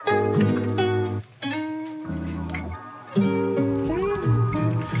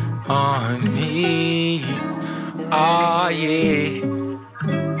on me. Oh yeah.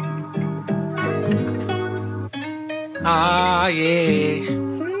 Oh yeah.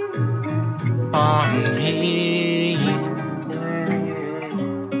 On me.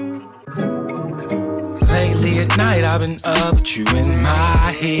 Lately at night I've been up with you in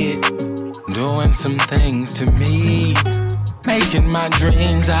my head, doing some things to me, making my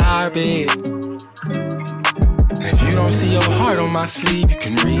dreams our bed. If you don't see your heart on my sleeve, you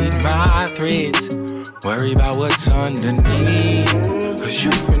can read my threads. Worry about what's underneath, cause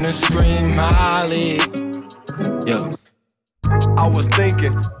you finna scream my leg. Yo. I was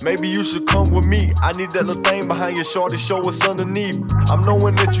thinking, maybe you should come with me. I need that little thing behind your shorty, show what's underneath. I'm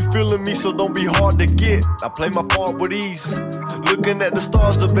knowing that you feeling me, so don't be hard to get. I play my part with ease. Looking at the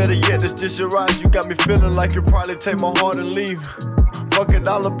stars, or better yet, it's just your eyes. You got me feeling like you probably take my heart and leave. Fuck it,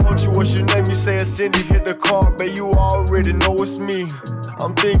 I'll approach you. What's your name? You say it's Cindy, hit the car, babe, you already know it's me.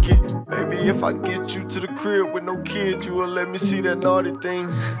 I'm thinking, maybe if I get you to the crib with no kids, you will let me see that naughty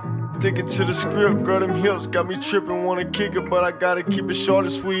thing. Sticking to the script, girl, them hips got me tripping, wanna kick it, but I gotta keep it short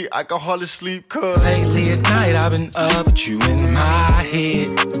and sweet. I can hardly sleep, cause lately at night I've been up with you in my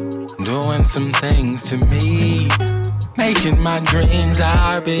head, doing some things to me, making my dreams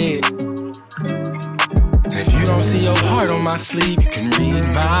our bed. If you don't see your heart on my sleeve, you can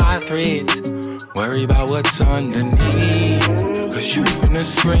read my threads. Worry about what's underneath, cause you finna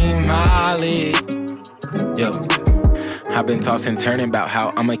scream my leg. Yo. I've been tossing, turning about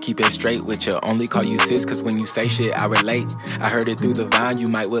how I'ma keep it straight with you. Only call you sis, cause when you say shit, I relate. I heard it through the vine, you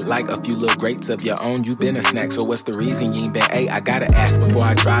might would like a few little grapes of your own. You been a snack, so what's the reason you ain't been ate? I gotta ask before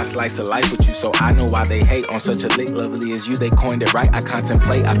I try a slice of life with you, so I know why they hate. On such a lick lovely as you, they coined it right. I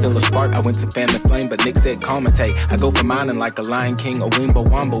contemplate, I feel a spark, I went to fan the flame, but Nick said commentate. I go for mine like a Lion King, a Wimbo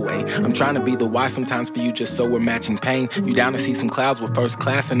Wamba way. I'm trying to be the why sometimes for you, just so we're matching pain. You down to see some clouds with first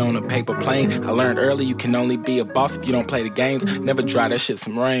class and on a paper plane. I learned early you can only be a boss if you don't play the games. Never dry that shit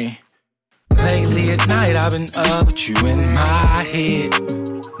some rain. Lately at night I've been up with you in my head,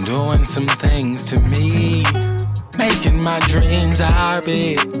 doing some things to me, making my dreams our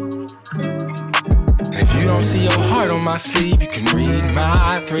bed. If you don't see your heart on my sleeve, you can read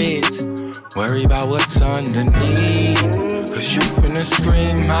my threads. Worry about what's underneath, cause you finna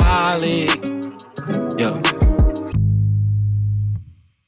scream my leg. Yo.